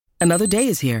Another day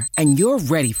is here, and you're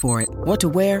ready for it. What to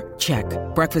wear? Check.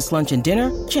 Breakfast, lunch, and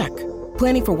dinner? Check.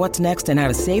 Planning for what's next and how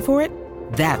to save for it?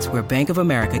 That's where Bank of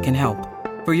America can help.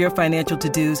 For your financial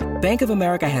to-dos, Bank of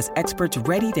America has experts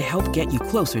ready to help get you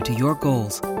closer to your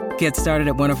goals. Get started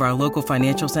at one of our local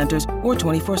financial centers or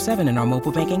 24/7 in our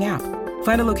mobile banking app.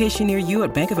 Find a location near you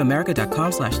at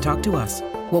bankofamerica.com/talktous.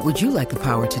 What would you like the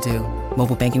power to do?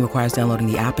 Mobile banking requires downloading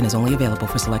the app and is only available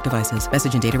for select devices.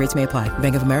 Message and data rates may apply.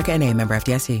 Bank of America N.A., member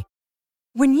FDIC.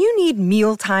 When you need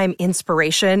mealtime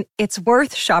inspiration, it's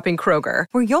worth shopping Kroger,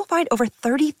 where you'll find over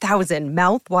 30,000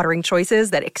 mouth-watering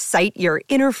choices that excite your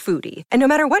inner foodie. And no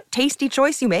matter what tasty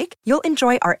choice you make, you'll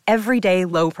enjoy our everyday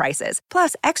low prices,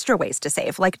 plus extra ways to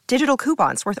save, like digital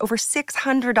coupons worth over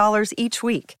 $600 each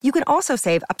week. You can also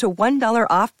save up to $1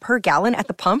 off per gallon at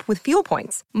the pump with fuel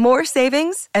points. More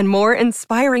savings and more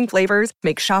inspiring flavors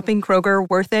make shopping Kroger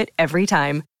worth it every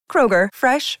time. Kroger,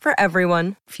 fresh for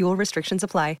everyone. Fuel restrictions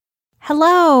apply.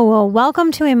 Hello,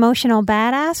 welcome to Emotional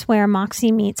Badass, where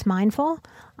Moxie meets Mindful.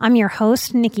 I'm your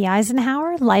host, Nikki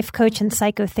Eisenhower, life coach and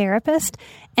psychotherapist.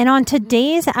 And on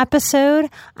today's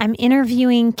episode, I'm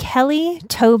interviewing Kelly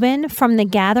Tobin from The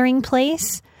Gathering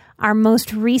Place, our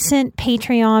most recent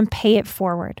Patreon Pay It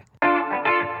Forward.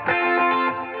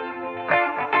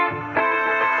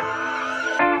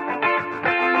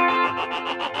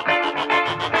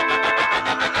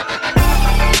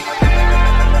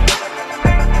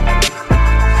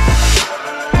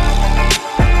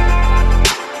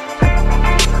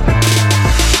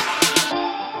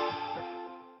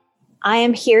 I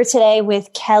am here today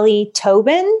with Kelly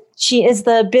Tobin. She is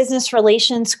the business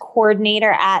relations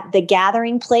coordinator at The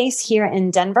Gathering Place here in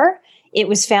Denver. It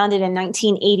was founded in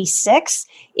 1986.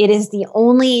 It is the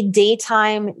only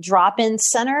daytime drop-in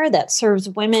center that serves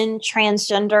women,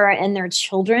 transgender, and their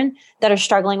children that are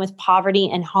struggling with poverty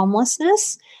and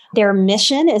homelessness. Their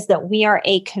mission is that we are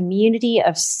a community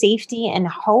of safety and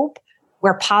hope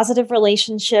where positive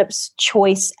relationships,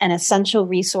 choice, and essential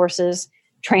resources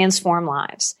transform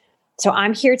lives. So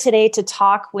I'm here today to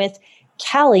talk with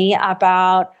Kelly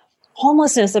about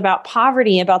homelessness, about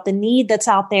poverty, about the need that's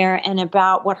out there, and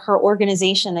about what her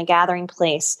organization, The Gathering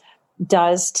Place,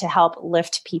 does to help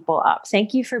lift people up.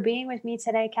 Thank you for being with me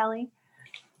today, Kelly.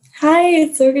 Hi,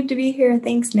 it's so good to be here.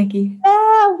 Thanks, Nikki.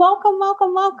 Welcome,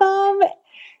 welcome, welcome.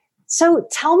 So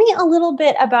tell me a little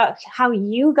bit about how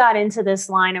you got into this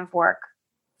line of work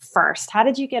first. How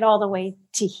did you get all the way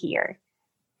to here?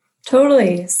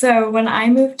 Totally. So when I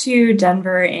moved to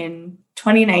Denver in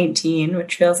 2019,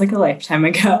 which feels like a lifetime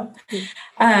ago,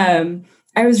 I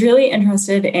was really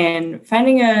interested in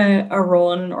finding a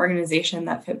role in an organization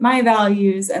that fit my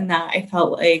values and that I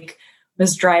felt like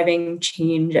was driving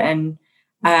change and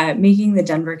making the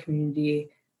Denver community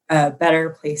a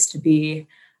better place to be.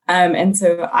 And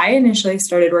so I initially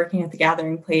started working at The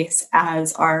Gathering Place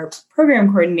as our program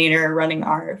coordinator, running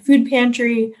our food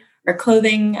pantry, our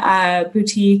clothing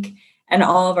boutique, and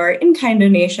all of our in-kind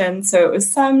donations. So it was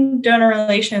some donor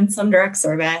relations, some direct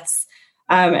service.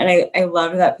 And I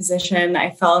loved that position.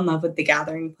 I fell in love with The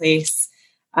Gathering Place.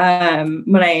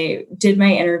 When I did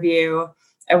my interview,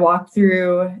 I walked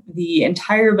through the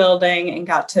entire building and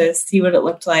got to see what it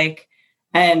looked like.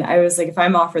 And I was like, if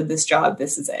I'm offered this job,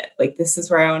 this is it. Like, this is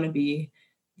where I want to be.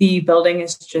 The building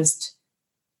is just,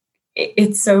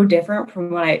 it's so different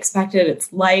from what I expected.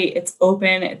 It's light, it's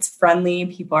open, it's friendly.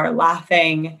 People are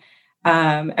laughing.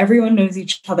 Everyone knows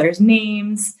each other's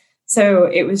names. So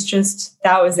it was just,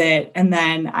 that was it. And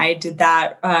then I did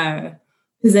that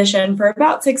position for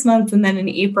about 6 months. And then in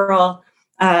April,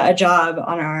 a job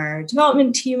on our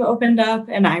development team opened up.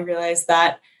 And I realized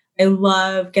that I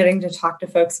love getting to talk to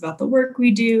folks about the work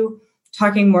we do,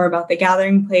 talking more about The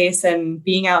Gathering Place and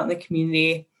being out in the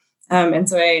community. And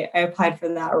so I applied for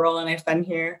that role, and I've been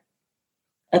here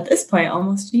at this point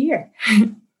almost a year.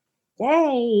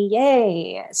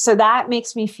 Yay. So that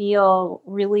makes me feel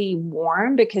really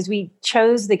warm because we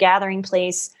chose The Gathering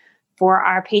Place for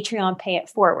our Patreon Pay It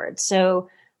Forward. So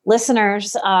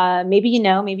listeners, maybe you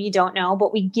know, maybe you don't know,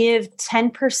 but we give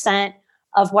 10%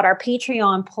 of what our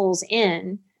Patreon pulls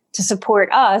in to support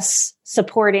us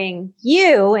supporting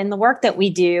you in the work that we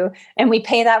do. And we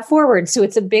pay that forward. So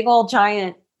it's a big old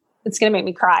giant, it's going to make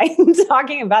me cry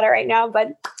talking about it right now,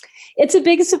 but it's a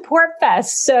big support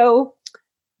fest. So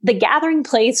The Gathering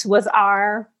Place was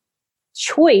our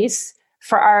choice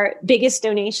for our biggest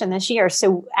donation this year.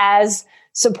 So as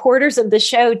supporters of the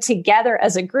show together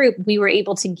as a group, we were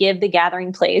able to give The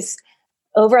Gathering Place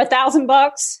over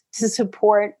 $1,000 to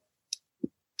support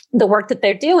the work that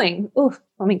they're doing. Ooh,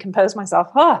 let me compose myself.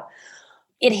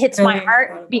 It hits my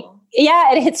heart.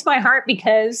 It hits my heart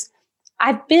because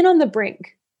I've been on the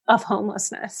brink of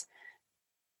homelessness.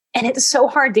 And it's so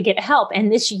hard to get help.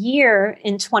 And this year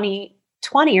in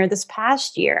 2020, or this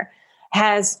past year,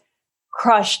 has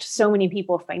crushed so many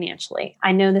people financially.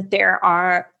 I know that there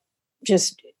are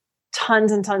just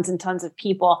tons and tons and tons of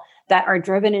people that are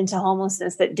driven into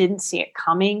homelessness that didn't see it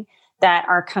coming, that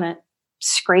are kind of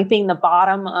scraping the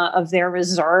bottom of their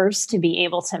reserves to be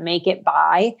able to make it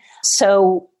by.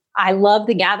 So I love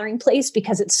the Gathering Place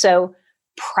because it's so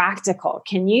practical.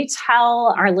 Can you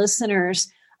tell our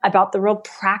listeners about the real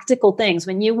practical things?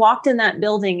 When you walked in that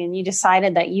building and you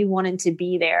decided that you wanted to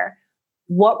be there,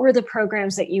 what were the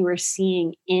programs that you were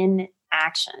seeing in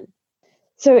action?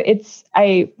 So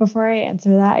before I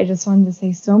answer that, I just wanted to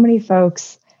say so many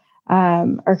folks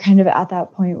are kind of at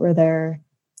that point where they're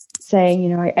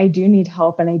saying, I do need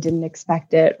help and I didn't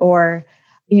expect it, or,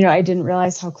 I didn't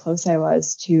realize how close I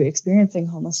was to experiencing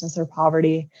homelessness or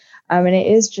poverty. And it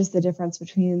is just the difference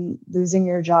between losing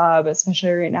your job,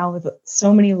 especially right now with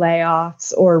so many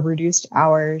layoffs or reduced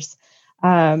hours.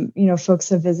 Folks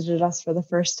have visited us for the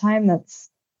first time.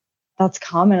 That's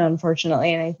common,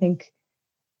 unfortunately. And I think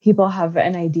people have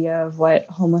an idea of what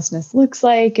homelessness looks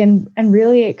like. And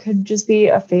really, it could just be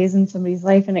a phase in somebody's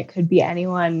life, and it could be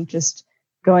anyone just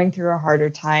going through a harder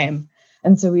time.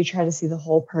 And so we try to see the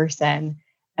whole person.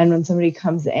 And when somebody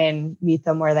comes in, meet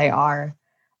them where they are.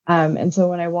 And so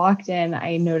when I walked in,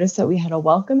 I noticed that we had a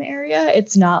welcome area.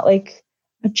 It's not like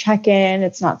a check-in.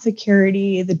 It's not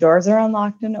security. The doors are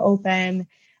unlocked and open.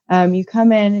 You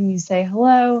come in and you say,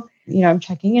 hello, I'm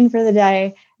checking in for the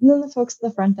day. And then the folks at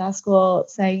the front desk will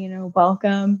say,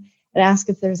 welcome, and ask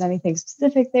if there's anything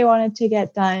specific they wanted to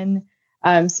get done.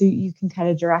 So you can kind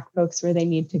of direct folks where they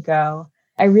need to go.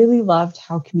 I really loved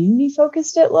how community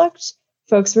focused it looked.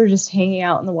 Folks were just hanging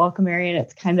out in the welcome area, and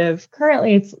it's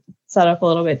currently it's set up a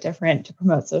little bit different to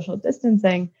promote social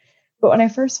distancing. But when I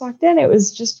first walked in, it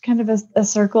was just kind of a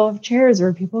circle of chairs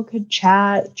where people could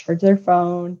chat, charge their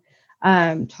phone,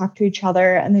 talk to each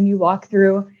other. And then you walk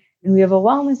through, and we have a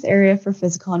wellness area for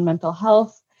physical and mental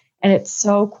health. And it's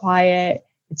so quiet.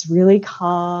 It's really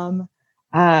calm.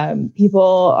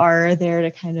 People are there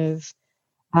to kind of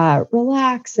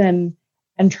relax and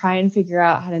try and figure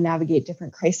out how to navigate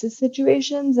different crisis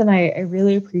situations. And I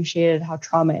really appreciated how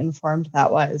trauma-informed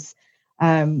that was.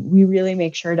 We really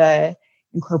make sure to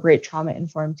incorporate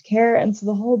trauma-informed care. And so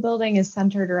the whole building is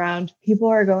centered around people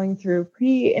are going through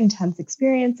pretty intense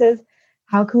experiences.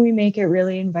 How can we make it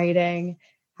really inviting?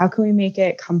 How can we make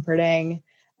it comforting?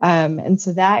 And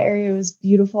so that area was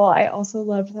beautiful. I also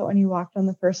loved that when you walked on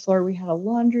the first floor, we had a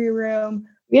laundry room.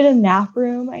 We had a nap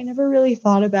room. I never really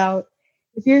thought about,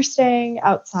 if you're staying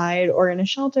outside or in a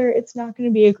shelter, it's not going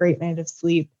to be a great night of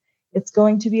sleep. It's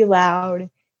going to be loud.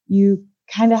 You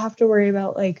kind of have to worry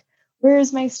about, like, where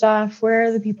is my stuff? Where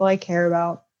are the people I care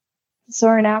about? So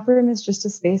our nap room is just a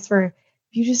space where if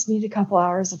you just need a couple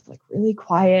hours of like really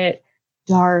quiet,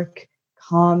 dark,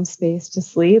 calm space to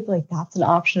sleep, like that's an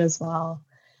option as well.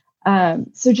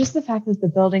 So just the fact that the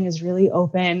building is really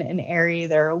open and airy,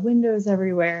 there are windows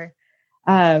everywhere,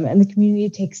 and the community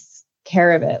takes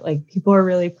care of it. Like, people are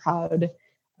really proud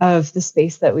of the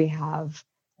space that we have.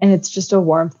 And it's just a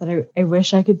warmth that I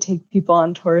wish I could take people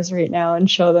on tours right now and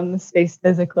show them the space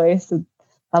physically. So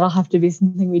that'll have to be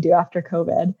something we do after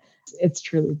COVID. It's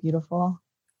truly beautiful.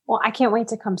 Well, I can't wait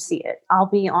to come see it. I'll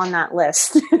be on that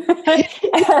list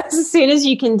as soon as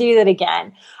you can do that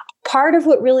again. Part of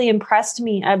what really impressed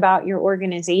me about your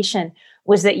organization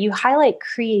was that you highlight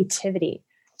creativity.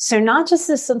 So not just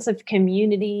this sense of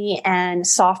community and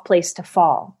soft place to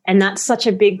fall. And that's such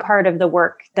a big part of the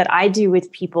work that I do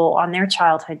with people on their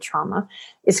childhood trauma,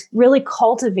 is really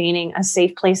cultivating a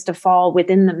safe place to fall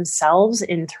within themselves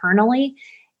internally.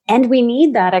 And we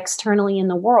need that externally in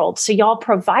the world. So y'all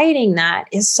providing that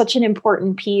is such an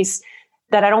important piece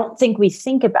that I don't think we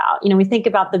think about. We think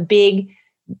about the big,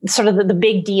 sort of the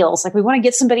big deals. Like, we want to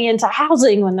get somebody into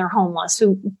housing when they're homeless.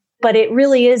 But it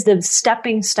really is the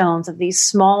stepping stones of these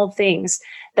small things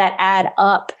that add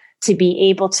up to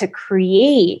be able to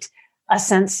create a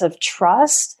sense of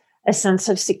trust, a sense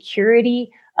of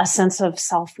security, a sense of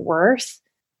self-worth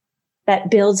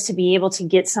that builds to be able to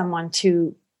get someone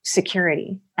to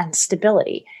security and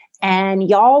stability. And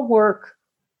y'all work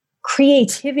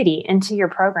creativity into your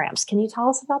programs. Can you tell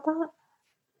us about that?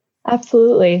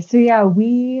 Absolutely. So yeah,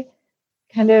 we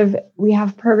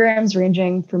have programs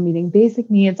ranging from meeting basic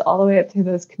needs all the way up to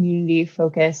those community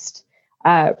focused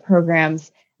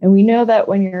programs. And we know that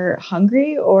when you're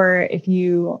hungry, or if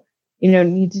you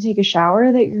need to take a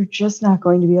shower, that you're just not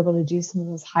going to be able to do some of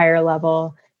those higher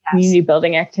level community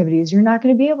building activities. You're not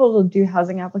going to be able to do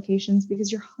housing applications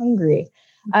because you're hungry.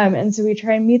 And so we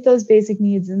try and meet those basic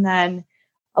needs. And then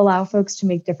allow folks to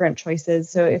make different choices.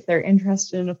 So if they're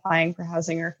interested in applying for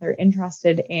housing, or if they're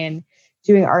interested in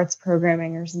doing arts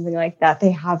programming or something like that,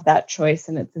 they have that choice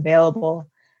and it's available.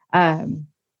 And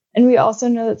we also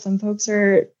know that some folks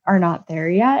are not there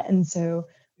yet. And so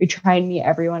we try and meet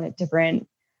everyone at different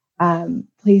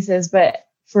places. But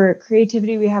for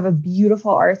creativity, we have a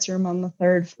beautiful arts room on the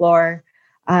third floor,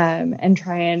 and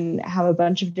try and have a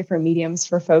bunch of different mediums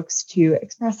for folks to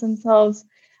express themselves.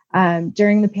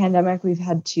 During the pandemic, we've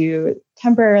had to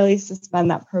temporarily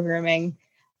suspend that programming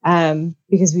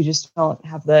because we just don't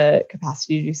have the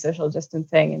capacity to do social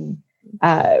distancing.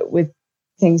 And with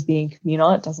things being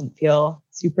communal, it doesn't feel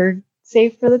super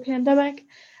safe for the pandemic.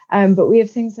 But we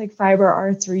have things like fiber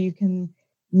arts where you can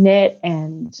knit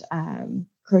and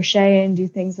crochet and do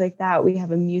things like that. We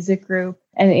have a music group.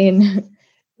 And in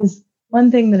this one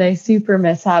thing that I super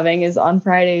miss having is on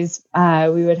Fridays,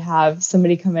 we would have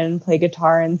somebody come in and play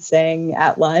guitar and sing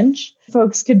at lunch.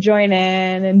 Folks could join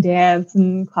in and dance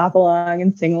and clap along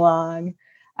and sing along.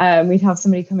 We'd have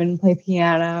somebody come in and play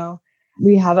piano.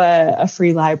 We have a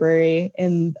free library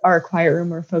in our quiet room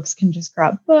where folks can just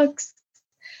grab books.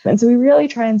 And so we really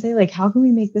try and say, like, how can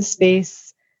we make this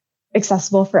space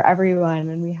accessible for everyone?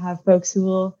 And we have folks who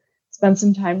will spend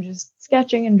some time just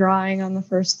sketching and drawing on the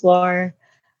first floor.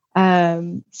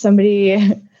 One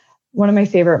of my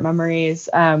favorite memories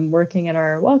working at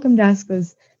our welcome desk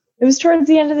was, it was towards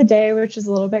the end of the day, which is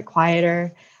a little bit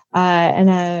quieter.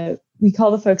 And we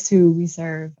call the folks who we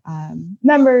serve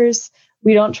members.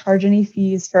 We don't charge any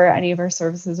fees for any of our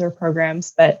services or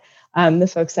programs, but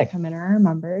the folks that come in are our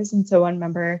members. And so one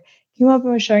member came up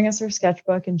and was showing us her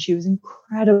sketchbook, and she was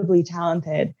incredibly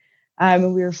talented.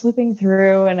 And we were flipping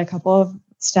through, and a couple of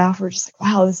staff were just like,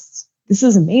 wow, this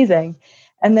is amazing.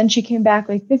 And then she came back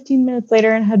like 15 minutes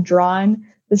later and had drawn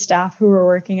the staff who were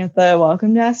working at the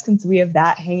welcome desk. And so we have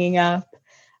that hanging up.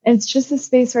 And it's just a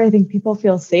space where I think people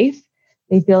feel safe.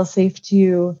 They feel safe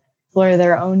to explore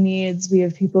their own needs. We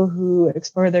have people who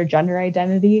explore their gender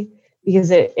identity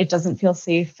because it doesn't feel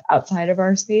safe outside of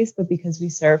our space, but because we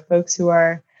serve folks who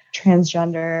are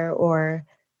transgender or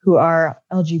who are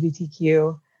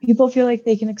LGBTQ, people feel like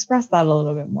they can express that a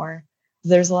little bit more.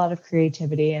 There's a lot of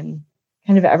creativity and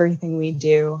kind of everything we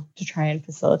do to try and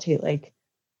facilitate like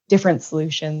different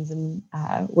solutions and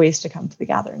ways to come to the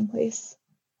gathering place.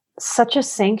 Such a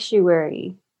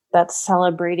sanctuary that's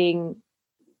celebrating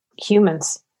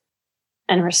humans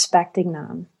and respecting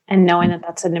them and knowing that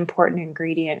that's an important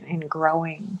ingredient in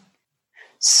growing.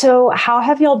 So how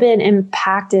have y'all been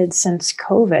impacted since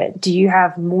COVID? Do you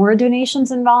have more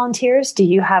donations and volunteers? Do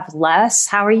you have less?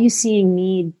 How are you seeing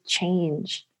need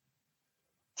change?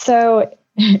 So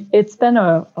it's been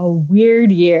a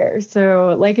weird year.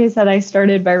 So like I said, I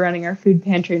started by running our food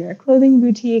pantry and our clothing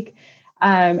boutique.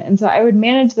 And so I would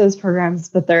manage those programs,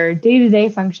 but their day-to-day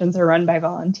functions are run by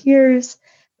volunteers.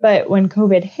 But when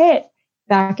COVID hit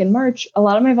back in March, a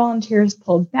lot of my volunteers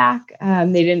pulled back.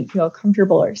 They didn't feel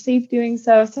comfortable or safe doing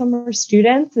so. Some were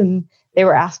students and they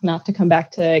were asked not to come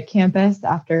back to campus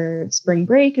after spring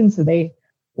break. And so they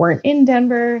weren't in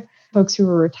Denver. Folks who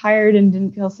were retired and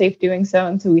didn't feel safe doing so.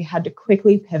 And so we had to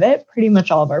quickly pivot pretty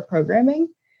much all of our programming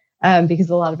because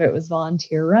a lot of it was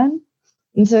volunteer run.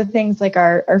 And so things like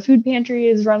our food pantry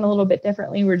is run a little bit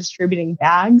differently. We're distributing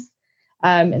bags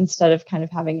instead of kind of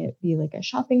having it be like a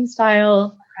shopping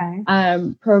style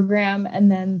program.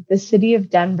 And then the city of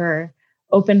Denver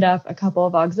opened up a couple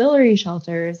of auxiliary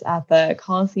shelters at the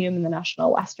Coliseum and the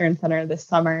National Western Center this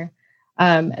summer.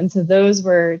 And so those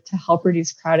were to help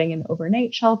reduce crowding in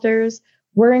overnight shelters.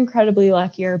 We're incredibly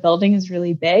lucky. Our building is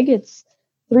really big. It's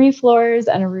 3 floors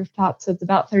and a rooftop. So it's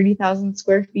about 30,000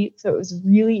 square feet. So it was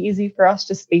really easy for us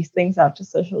to space things out to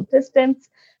social distance,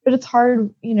 but it's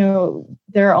hard,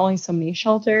 there are only so many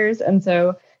shelters. And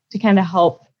so to kind of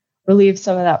help relieve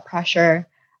some of that pressure,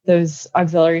 those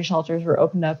auxiliary shelters were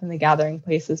opened up, and the Gathering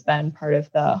Place has been part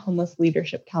of the Homeless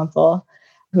Leadership Council,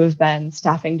 who have been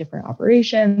staffing different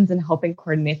operations and helping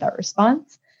coordinate that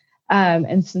response.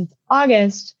 And since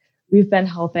August, we've been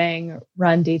helping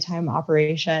run daytime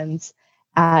operations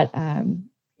at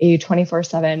a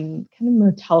 24/7 kind of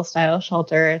motel style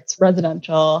shelter. It's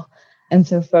residential. And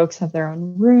so folks have their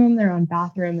own room, their own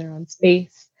bathroom, their own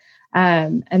space.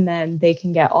 And then they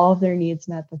can get all of their needs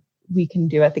met that we can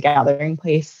do at the Gathering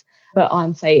Place, but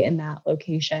on site in that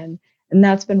location. And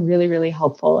that's been really, really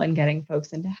helpful in getting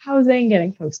folks into housing,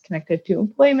 getting folks connected to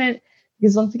employment,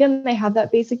 because once again, they have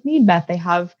that basic need met. They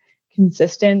have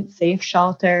consistent, safe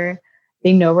shelter.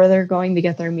 They know where they're going to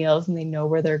get their meals, and they know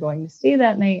where they're going to stay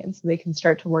that night. And so they can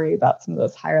start to worry about some of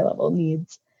those higher level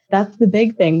needs. That's the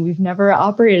big thing. We've never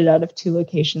operated out of 2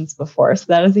 locations before. So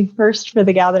that is a first for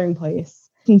the Gathering Place.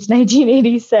 since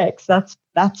 1986.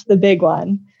 That's the big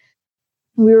one.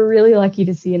 We were really lucky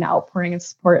to see an outpouring of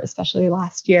support, especially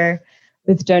last year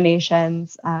with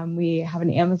donations. We have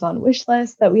an Amazon wish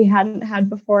list that we hadn't had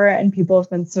before, and people have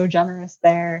been so generous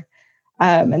there.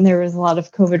 And there was a lot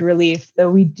of COVID relief,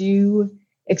 though we do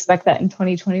expect that in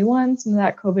 2021, some of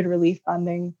that COVID relief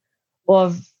funding will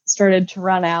have started to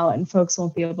run out and folks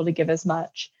won't be able to give as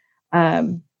much.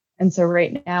 And so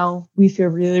right now we feel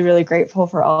really, really grateful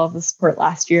for all of the support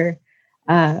last year.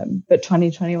 But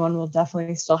 2021 will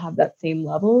definitely still have that same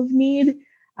level of need.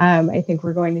 I think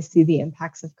we're going to see the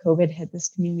impacts of COVID hit this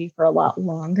community for a lot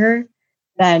longer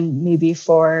than maybe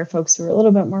for folks who are a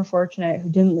little bit more fortunate, who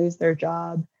didn't lose their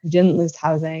job, who didn't lose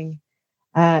housing.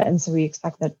 And so we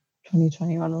expect that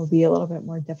 2021 will be a little bit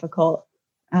more difficult.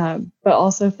 But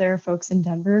also if there are folks in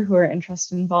Denver who are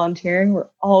interested in volunteering, we're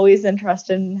always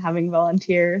interested in having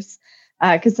volunteers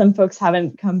because some folks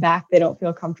haven't come back. They don't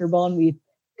feel comfortable, and we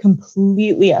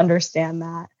completely understand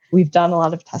that. We've done a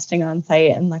lot of testing on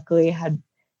site and luckily had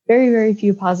very, very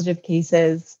few positive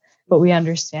cases, but we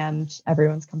understand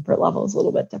everyone's comfort level is a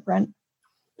little bit different.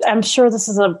 I'm sure this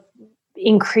is an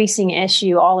increasing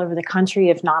issue all over the country,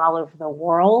 if not all over the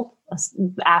world,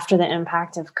 after the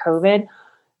impact of COVID.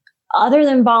 Other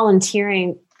than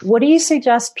volunteering, what do you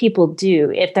suggest people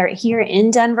do? If they're here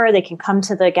in Denver, they can come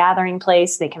to the gathering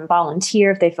place, they can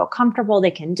volunteer. If they feel comfortable,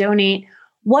 they can donate.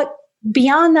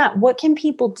 Beyond that, what can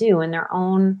people do in their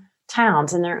own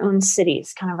towns, in their own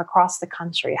cities, kind of across the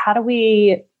country? How do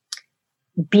we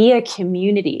be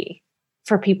be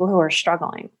for people who are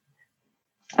struggling?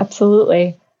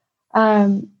 Absolutely.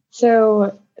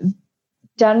 So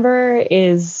Denver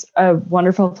is a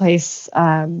wonderful place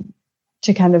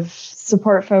to kind of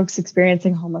support folks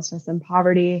experiencing homelessness and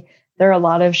poverty. There are a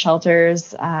lot of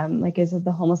shelters. Like I said,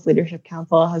 the Homeless Leadership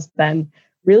Council has been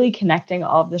really connecting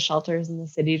all of the shelters in the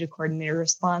city to coordinate a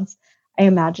response. I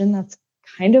imagine that's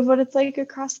kind of what it's like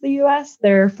across the U.S.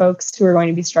 There are folks who are going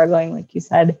to be struggling, like you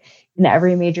said, in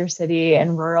every major city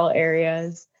and rural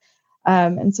areas.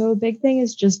 And so a big thing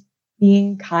is just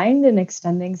being kind and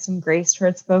extending some grace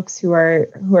towards folks who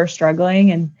are struggling,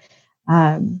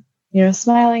 and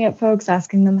smiling at folks,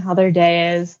 asking them how their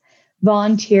day is,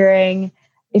 volunteering.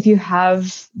 If you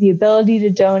have the ability to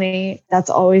donate, that's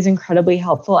always incredibly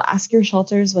helpful. Ask your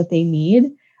shelters what they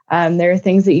need. There are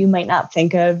things that you might not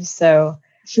think of. So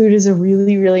food is a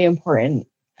really, really important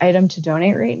item to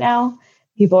donate right now.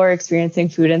 People are experiencing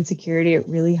food insecurity at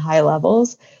really high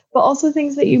levels, but also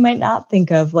things that you might not think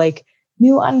of, like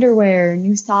new underwear,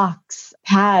 new socks,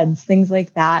 pads, things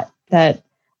like that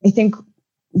I think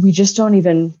we just don't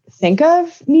even think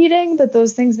of needing, but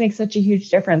those things make such a huge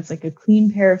difference. Like a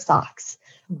clean pair of socks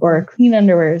or clean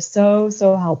underwear is so,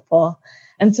 so helpful.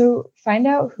 And so find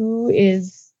out who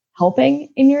is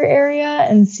helping in your area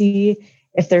and see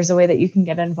if there's a way that you can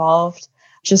get involved.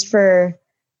 Just for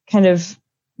kind of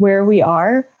where we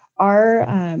are,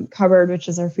 our cupboard, which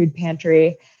is our food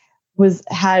pantry,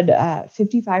 had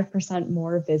 55%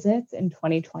 more visits in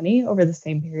 2020 over the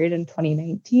same period in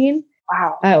 2019.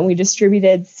 Wow. We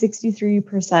distributed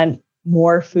 63%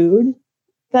 more food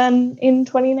than in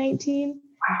 2019.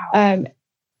 Wow.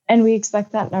 And we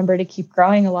expect that number to keep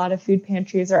growing. A lot of food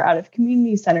pantries are out of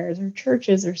community centers or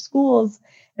churches or schools.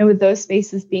 And with those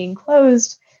spaces being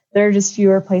closed, there are just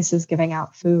fewer places giving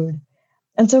out food.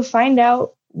 And so find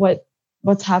out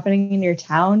what's happening in your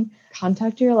town.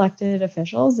 Contact your elected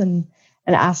officials and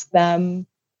ask them,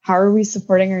 how are we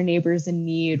supporting our neighbors in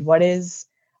need? What is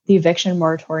the eviction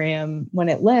moratorium when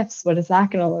it lifts? What is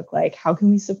that going to look like? How can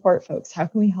we support folks? How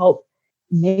can we help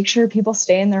make sure people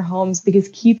stay in their homes? Because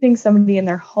keeping somebody in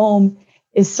their home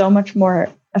is so much more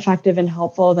effective and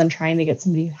helpful than trying to get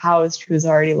somebody housed who's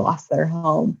already lost their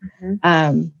home.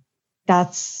 Mm-hmm.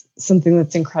 That's something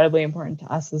that's incredibly important to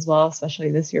us as well,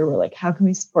 especially this year. We're like, how can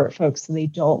we support folks so they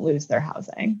don't lose their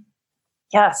housing?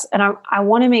 Yes. And I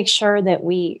want to make sure that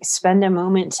we spend a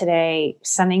moment today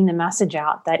sending the message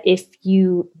out that if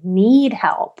you need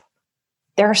help,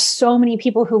 there are so many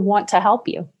people who want to help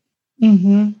you.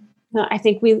 Mm-hmm. I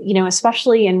think we,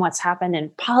 especially in what's happened in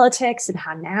politics and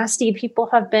how nasty people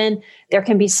have been, there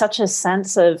can be such a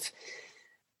sense of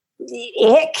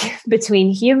ick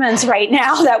between humans right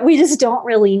now that we just don't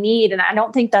really need. And I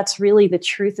don't think that's really the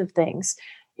truth of things.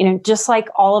 Just like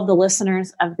all of the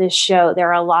listeners of this show, there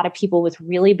are a lot of people with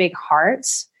really big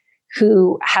hearts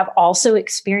who have also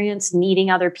experienced needing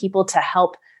other people to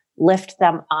help lift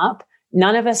them up.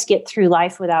 None of us get through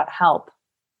life without help.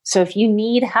 So if you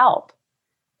need help,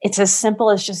 it's as simple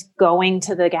as just going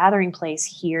to the gathering place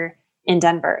here in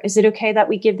Denver. Is it okay that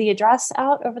we give the address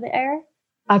out over the air?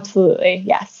 Absolutely.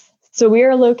 Yes. So we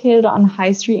are located on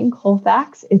High Street in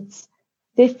Colfax. It's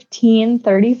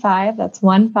 1535, that's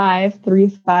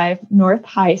 1535 North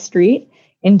High Street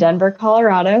in Denver,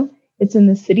 Colorado. It's in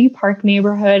the City Park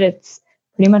neighborhood. It's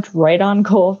pretty much right on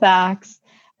Colfax.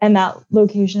 And that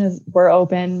location we're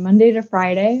open Monday to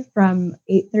Friday from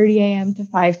 8:30 a.m. to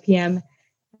 5 p.m.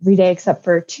 every day, except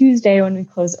for Tuesday when we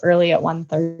close early at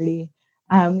 1:30.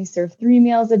 We serve 3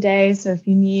 meals a day. So if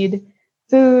you need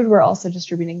food, we're also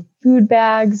distributing food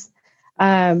bags.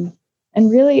 And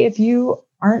really, if you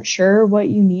aren't sure what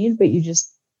you need, but you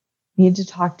just need to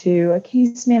talk to a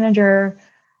case manager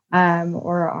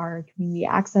or our community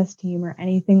access team or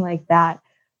anything like that,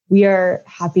 we are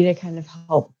happy to kind of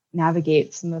help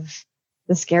navigate some of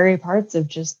the scary parts of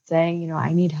just saying,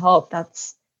 I need help.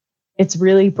 It's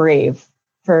really brave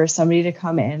for somebody to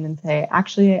come in and say,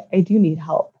 actually, I do need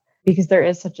help, because there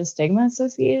is such a stigma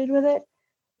associated with it.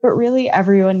 But really,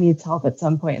 everyone needs help at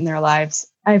some point in their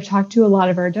lives. I've talked to a lot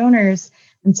of our donors,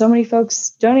 and so many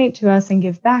folks donate to us and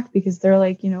give back because they're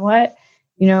like, you know what?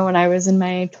 When I was in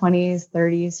my 20s,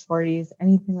 30s, 40s,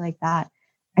 anything like that,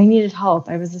 I needed help.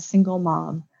 I was a single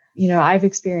mom. I've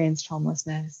experienced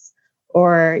homelessness,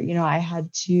 or, I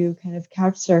had to kind of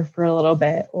couch surf for a little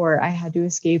bit, or I had to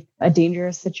escape a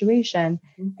dangerous situation.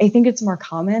 I think it's more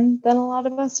common than a lot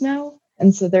of us know.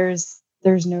 And so there's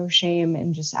no shame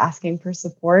in just asking for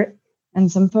support.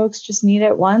 And some folks just need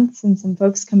it once, and some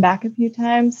folks come back a few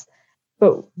times,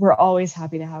 but we're always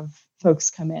happy to have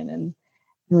folks come in and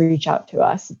reach out to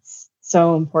us. It's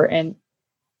so important,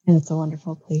 and it's a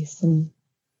wonderful place. And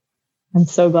I'm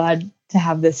so glad to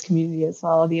have this community as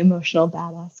well, the Emotional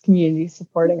Badass community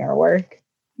supporting our work.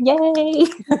 Yay!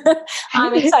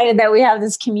 I'm excited that we have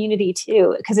this community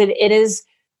too, because it is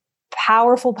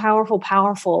powerful, powerful,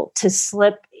 powerful to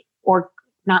slip, or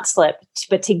not slip,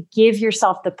 but to give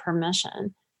yourself the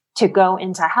permission to go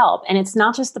into help. And it's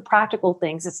not just the practical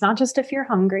things. It's not just if you're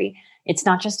hungry. It's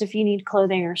not just if you need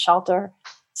clothing or shelter.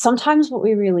 Sometimes what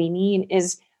we really need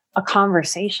is a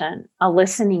conversation, a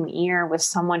listening ear with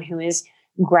someone who is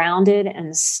grounded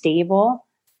and stable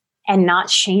and not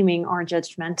shaming or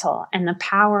judgmental. And the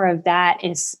power of that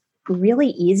is really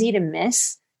easy to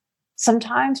miss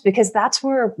sometimes, because that's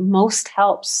where most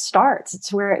help starts.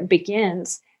 It's where it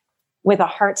begins, with a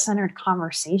heart-centered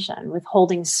conversation, with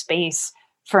holding space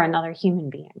for another human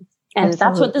being. And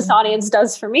That's what this audience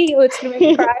does for me. It's going to make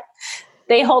me cry.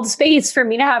 They hold space for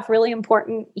me to have really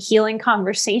important healing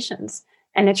conversations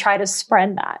and to try to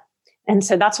spread that. And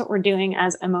so that's what we're doing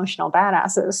as emotional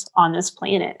badasses on this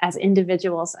planet, as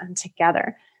individuals and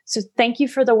together. So thank you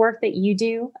for the work that you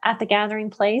do at the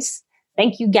Gathering Place.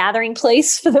 Thank you, Gathering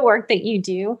Place, for the work that you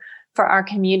do for our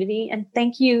community. And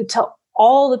thank you to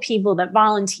all the people that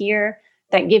volunteer,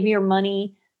 that give your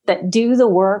money, that do the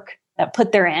work, that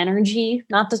put their energy,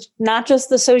 not just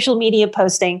the social media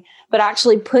posting, but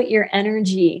actually put your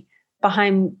energy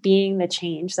behind being the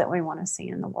change that we want to see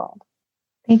in the world.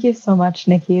 Thank you so much,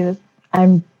 Nikki.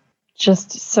 I'm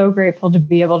just so grateful to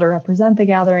be able to represent the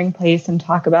Gathering Place and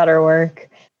talk about our work.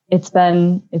 It's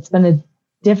been a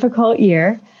difficult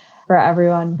year for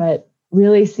everyone, but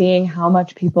really seeing how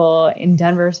much people in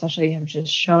Denver especially have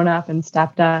just shown up and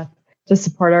stepped up to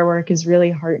support our work is really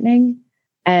heartening.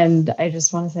 And I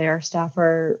just want to say our staff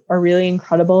are really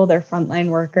incredible. They're frontline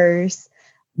workers.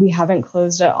 We haven't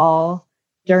closed at all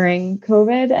during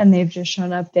COVID, and they've just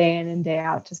shown up day in and day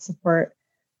out to support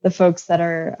the folks that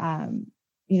are,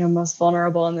 most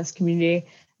vulnerable in this community.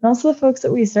 And also the folks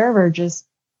that we serve are just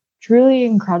truly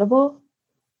incredible.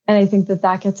 And I think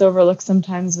that gets overlooked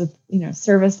sometimes with,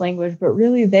 service language, but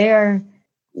really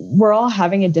we're all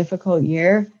having a difficult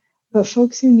year, but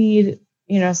folks who need,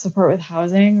 support with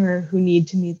housing, or who need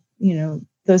to meet,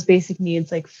 those basic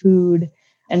needs like food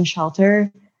and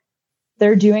shelter,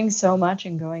 they're doing so much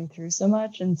and going through so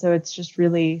much. And so it's just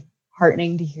really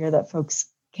heartening to hear that folks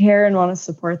care and want to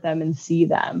support them and see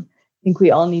them. I think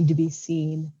we all need to be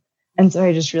seen. And so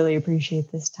I just really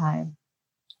appreciate this time.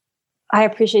 I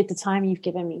appreciate the time you've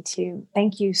given me too.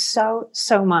 Thank you so,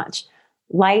 so much.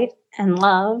 Light and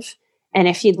love. And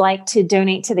if you'd like to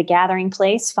donate to the Gathering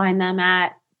Place, find them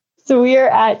at... So we are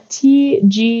at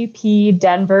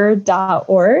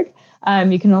tgpdenver.org.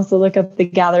 You can also look up the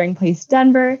Gathering Place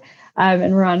Denver.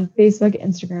 And we're on Facebook,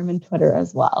 Instagram, and Twitter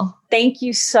as well. Thank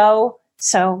you so,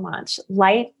 so much.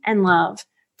 Light and love.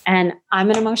 And I'm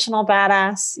an emotional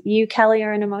badass. You, Kelly,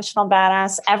 are an emotional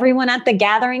badass. Everyone at the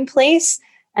Gathering Place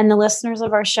and the listeners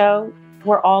of our show,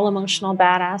 we're all emotional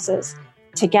badasses.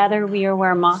 Together, we are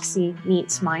where Moxie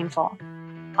meets mindful.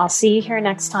 I'll see you here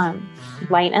next time.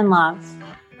 Light and love.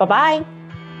 Bye-bye.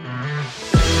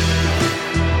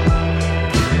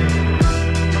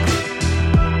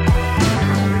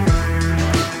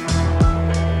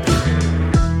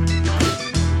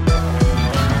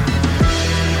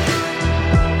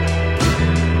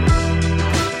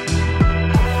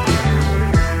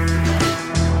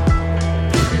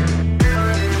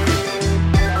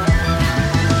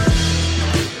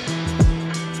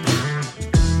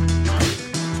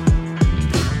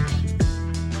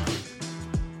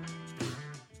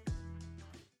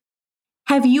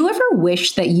 Have you ever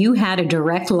wished that you had a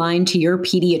direct line to your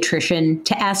pediatrician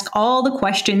to ask all the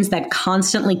questions that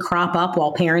constantly crop up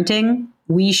while parenting?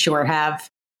 We sure have.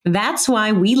 That's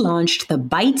why we launched the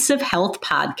Bites of Health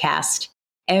podcast.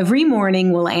 Every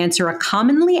morning, we'll answer a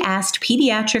commonly asked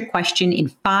pediatric question in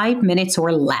 5 minutes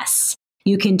or less.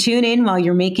 You can tune in while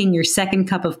you're making your second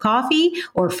cup of coffee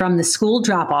or from the school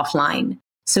drop-off line.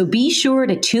 So be sure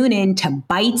to tune in to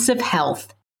Bites of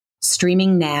Health,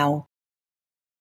 streaming now.